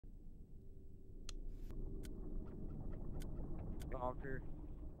Stalker.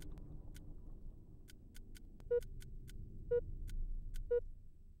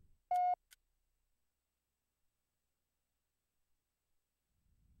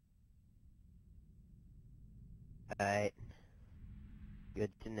 Alright. Good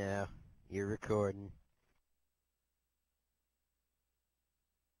to know. You're recording.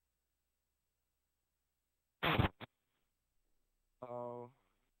 Oh.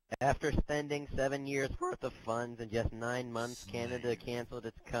 After spending 7 years worth of funds in just 9 months, Canada canceled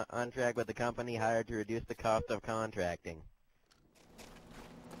its contract with the company hired to reduce the cost of contracting.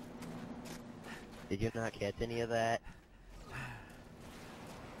 Did you not catch any of that?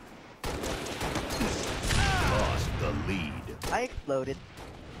 Lost the lead. I exploded.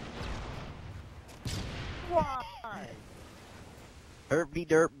 Why? Herpy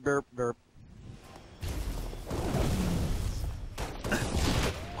derp burp burp.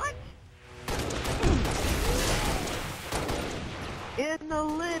 What? In the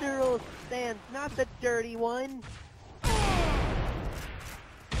literal sense, not the dirty one.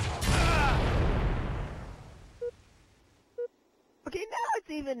 Okay, now it's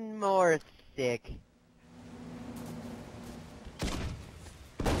even more sick.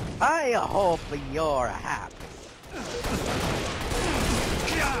 I hope you're happy.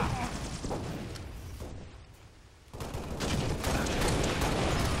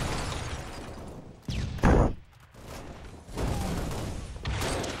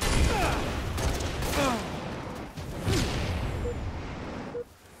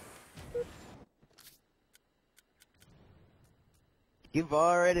 You've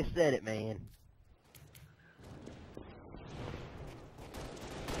already said it, man.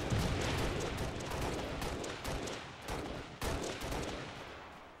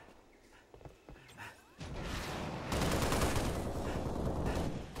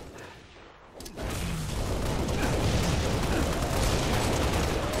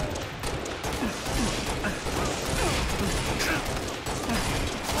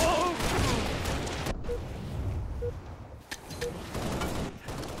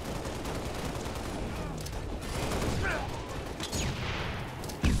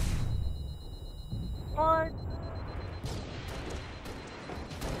 What?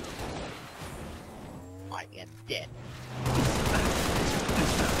 I am dead.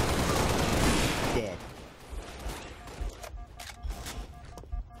 Dead.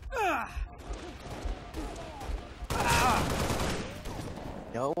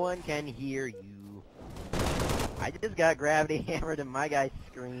 No one can hear you. I just got gravity hammered and my guy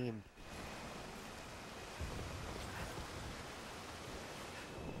screamed.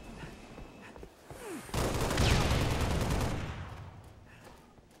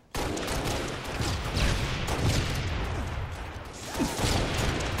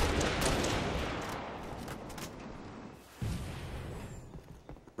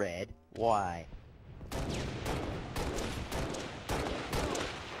 Red, why?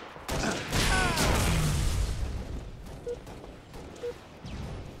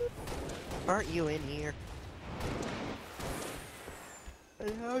 Aren't you in here?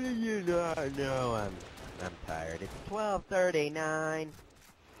 And how did you not know I'm tired? It's 12:39.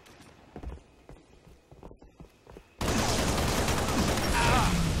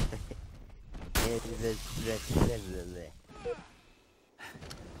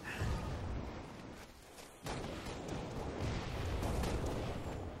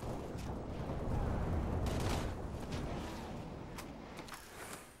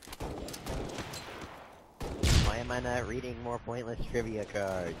 Why am I not reading more pointless trivia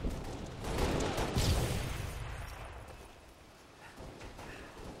cards?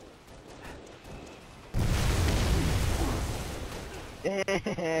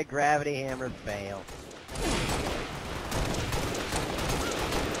 Gravity hammer fail.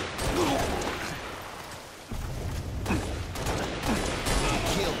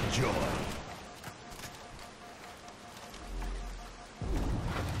 Killjoy.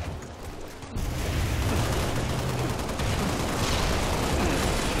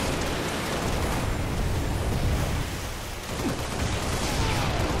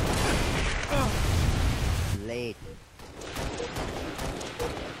 Late.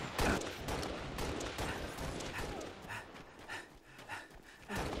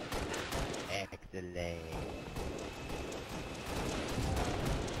 Excellent.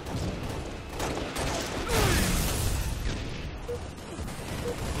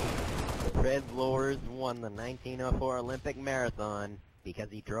 Fred Lors won the 1904 Olympic Marathon because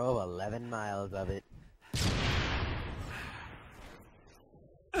he drove 11 miles of it.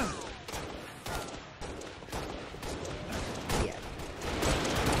 Yes.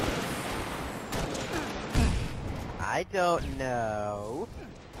 I I don't know.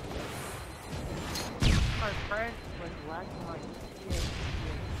 My friend was lacking my shit.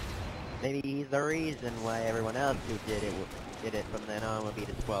 Maybe he's the reason why everyone else who did it from then on would be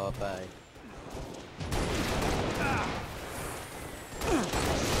disqualified.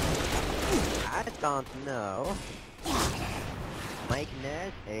 I don't know. Mike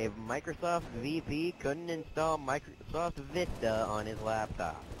Nash, a Microsoft VP, couldn't install Microsoft Vista on his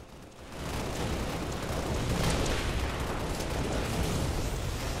laptop.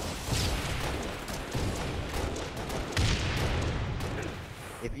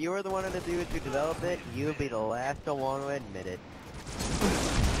 If you were the one to do it to develop it, you'd be the last to want to admit it.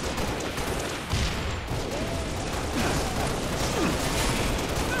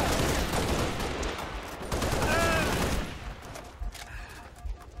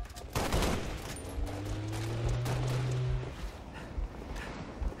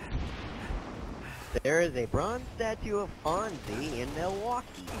 There is a bronze statue of Fonzie in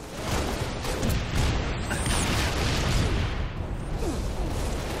Milwaukee.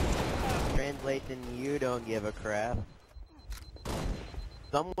 Translation, you don't give a crap.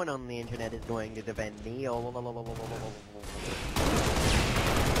 Someone on the internet is going to defend me.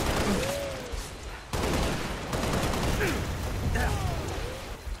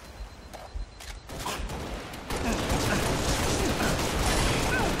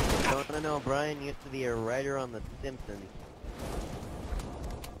 Conan O'Brien used to be a writer on The Simpsons.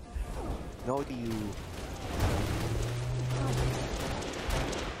 No, you.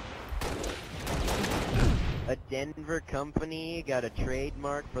 A Denver company got a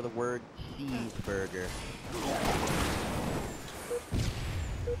trademark for the word cheeseburger.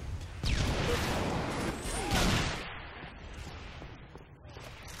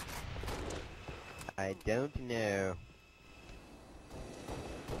 I don't know.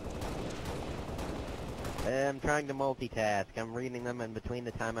 I'm trying to multitask. I'm reading them in between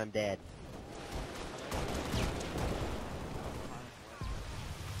the time I'm dead.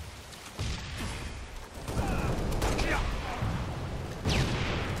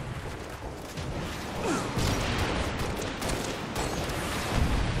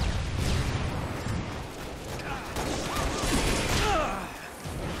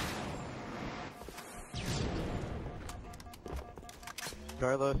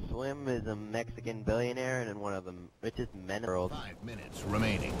 Carlos Slim is a Mexican billionaire and one of the richest men in the world. 5 minutes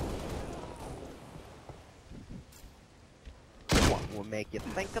remaining. What will make you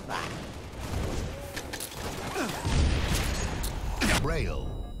think of that? Rail.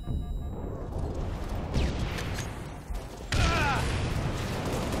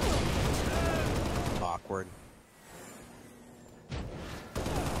 Awkward.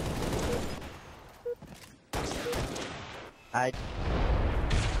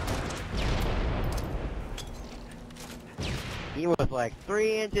 He was like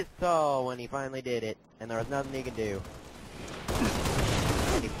 3 inches tall when he finally did it, and there was nothing he could do.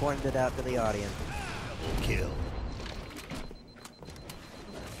 He pointed it out to the audience. Kill.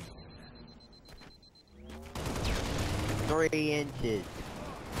 Three inches.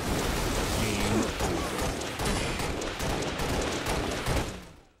 Game.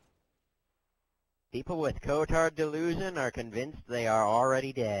 People with Cotard delusion are convinced they are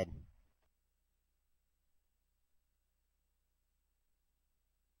already dead.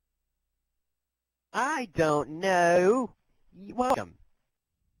 I don't know. Welcome.